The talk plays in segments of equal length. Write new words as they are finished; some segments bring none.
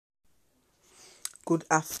Good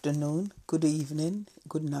afternoon, good evening,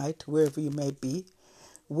 good night, wherever you may be.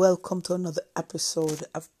 Welcome to another episode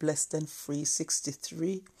of Blessed and Free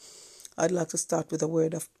 63. I'd like to start with a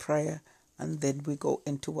word of prayer and then we go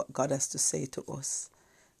into what God has to say to us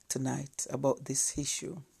tonight about this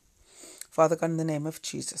issue. Father God, in the name of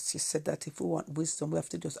Jesus, you said that if we want wisdom, we have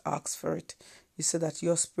to just ask for it. You said that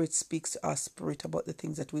your spirit speaks to our spirit about the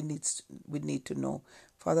things that we need to know.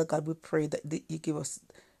 Father God, we pray that you give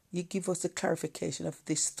us the clarification of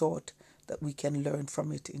this thought that we can learn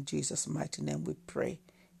from it. In Jesus' mighty name we pray.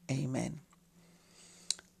 Amen.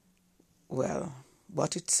 Well,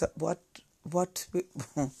 what we,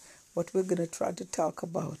 what we're going to try to talk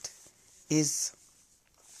about is,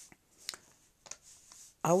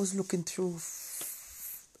 I was looking through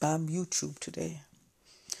YouTube today.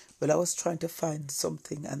 Well, I was trying to find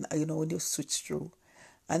something, and when you switch through,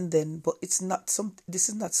 and then, but it's not this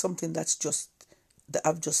is not something that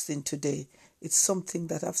I've just seen today. It's something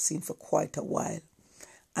that I've seen for quite a while,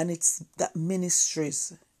 and it's that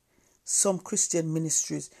some Christian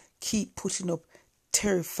ministries keep putting up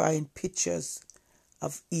terrifying pictures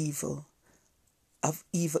of evil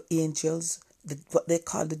angels, what they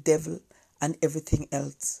call the devil, and everything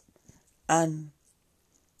else. And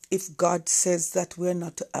if God says that we're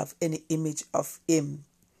not to have any image of him,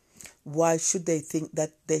 why should they think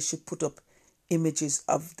that they should put up images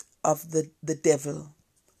of the devil,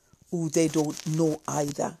 who they don't know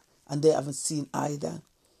either and they haven't seen either?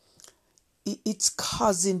 It's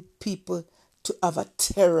causing people to have a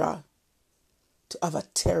terror,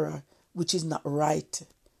 which is not right.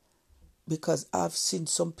 Because I've seen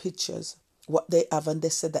some pictures, what they have, and they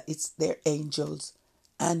said that it's their angels.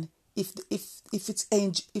 And if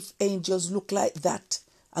angels look like that,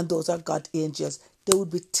 and those are God angels, they would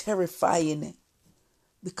be terrifying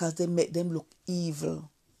because they make them look evil.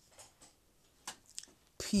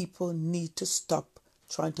 People need to stop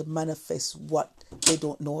trying to manifest what they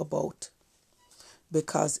don't know about,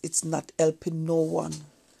 because it's not helping no one,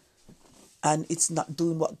 and it's not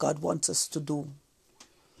doing what God wants us to do.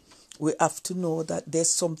 We have to know that there's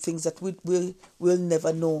some things that we'll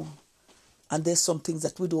never know, and there's some things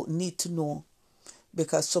that we don't need to know,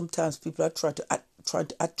 because sometimes people are trying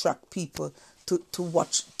to attract people to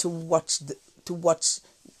watch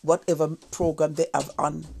whatever program they have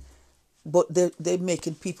on, but they're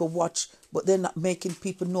making people watch, but they're not making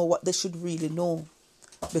people know what they should really know,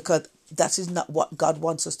 because that is not what God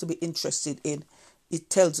wants us to be interested in. It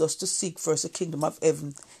tells us to seek first the kingdom of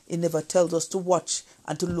heaven. It never tells us to watch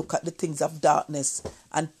and to look at the things of darkness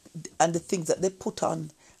and the things that they put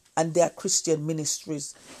on, and their Christian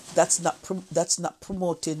ministries. That's not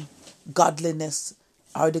promoting godliness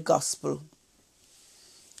or the gospel.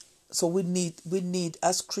 So we need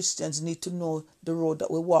as Christians need to know the road that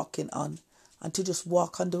we're walking on, and to just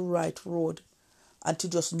walk on the right road, and to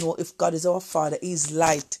just know if God is our Father, He is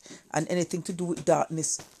light, and anything to do with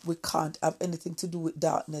darkness, we can't have anything to do with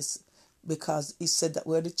darkness, because He said that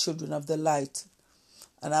we're the children of the light.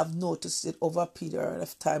 And I've noticed it over a period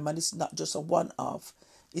of time, and it's not just a one-off.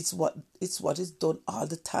 It's what is done all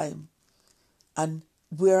the time. And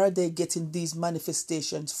where are they getting these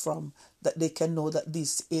manifestations from, that they can know that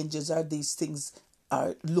these angels or these things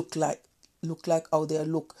look like how they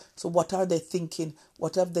look? So what are they thinking?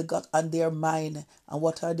 What have they got on their mind? And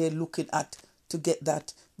what are they looking at to get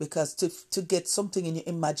that? Because to get something in your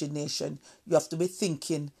imagination, you have to be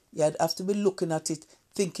thinking. You have to be looking at it,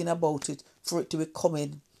 thinking about it, for it to be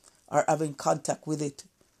coming or having contact with it.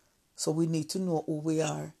 So we need to know who we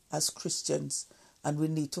are as Christians, and we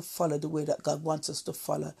need to follow the way that God wants us to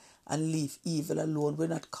follow, and leave evil alone. We're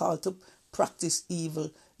not called to practice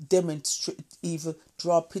evil, demonstrate evil,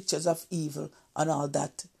 draw pictures of evil and all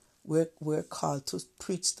that. We're called to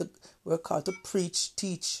preach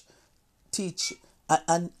teach,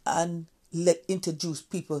 and introduce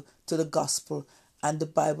people to the gospel. And the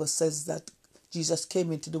Bible says that Jesus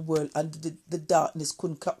came into the world, and the darkness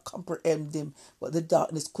couldn't comprehend him, but the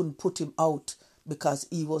darkness couldn't put him out, because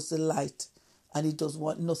he was the light, and he does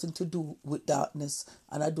want nothing to do with darkness.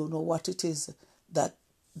 And I don't know what it is that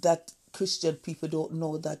Christian people don't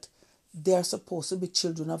know, that they're supposed to be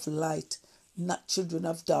children of light, not children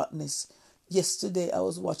of darkness. Yesterday I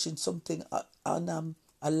was watching something on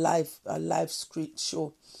a live screen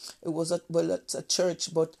show. It was it's a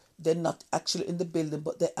church, but they're not actually in the building,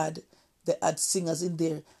 but they had singers in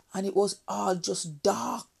there, and it was all just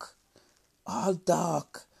dark, all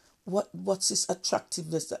dark. What's this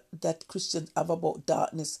attractiveness that Christians have about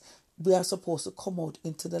darkness? We are supposed to come out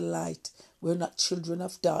into the light. We're not children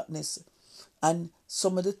of darkness. And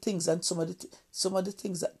some of the things, and some of the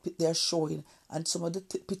things that they're showing, and some of the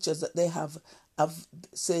pictures that they have, have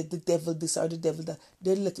said the devil this or the devil that.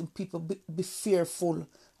 They're letting people be fearful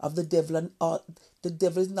of the devil, and the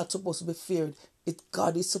devil is not supposed to be feared.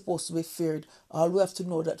 God is supposed to be feared. All we have to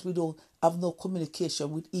know that we don't have no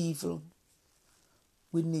communication with evil.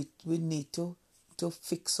 We need to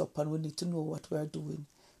fix up, and we need to know what we are doing,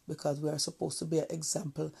 because we are supposed to be an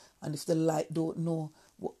example. And if the light don't know,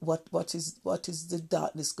 what is the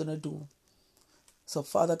darkness gonna do? So,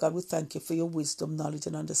 Father God, we thank you for your wisdom, knowledge,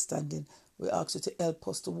 and understanding. We ask you to help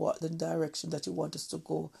us to walk the direction that you want us to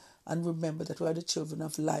go. And remember that we are the children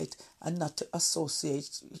of light, and not to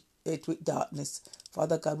associate it with darkness.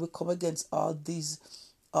 Father God, we come against all these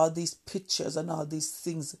pictures and all these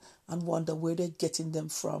things and wonder where they're getting them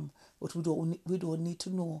from. But we don't need to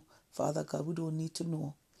know, Father God. We don't need to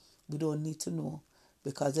know. We don't need to know,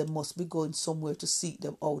 because they must be going somewhere to seek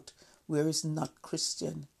them out where it's not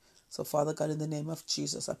Christian. So, Father God, in the name of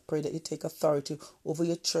Jesus, I pray that you take authority over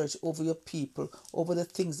your church, over your people, over the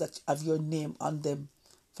things that have your name on them.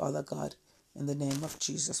 Father God, in the name of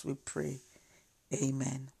Jesus, we pray.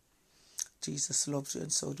 Amen. Jesus loves you,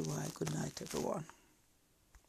 and so do I. Good night, everyone.